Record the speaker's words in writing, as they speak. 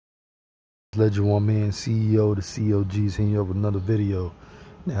Legend One Man CEO, the COG's hitting you up with another video.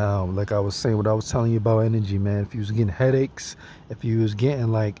 Now, like I was saying, what I was telling you about energy, man. If you was getting headaches, if you was getting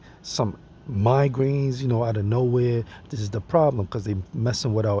like some migraines, out of nowhere, this is the problem because they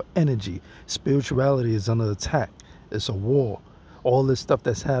messing with our energy. Spirituality is under attack. It's a war. All this stuff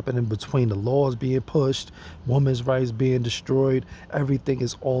that's happening between the laws being pushed, women's rights being destroyed, everything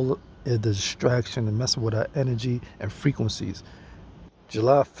is all a distraction and messing with our energy and frequencies.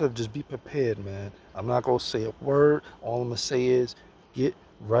 July 5th, just be prepared, man. I'm not going to say a word. All I'm going to say is get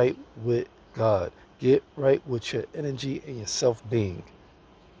right with God. Get right with your energy and your self-being.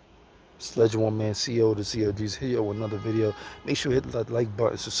 It's Legend One Man CEO, the COG's here with another video. Make sure you hit that like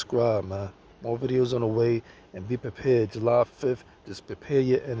button, subscribe, man. More videos on the way, and be prepared. July 5th, just prepare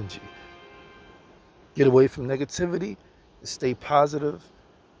your energy. Get away from negativity, stay positive,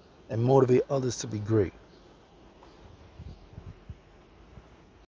 and motivate others to be great.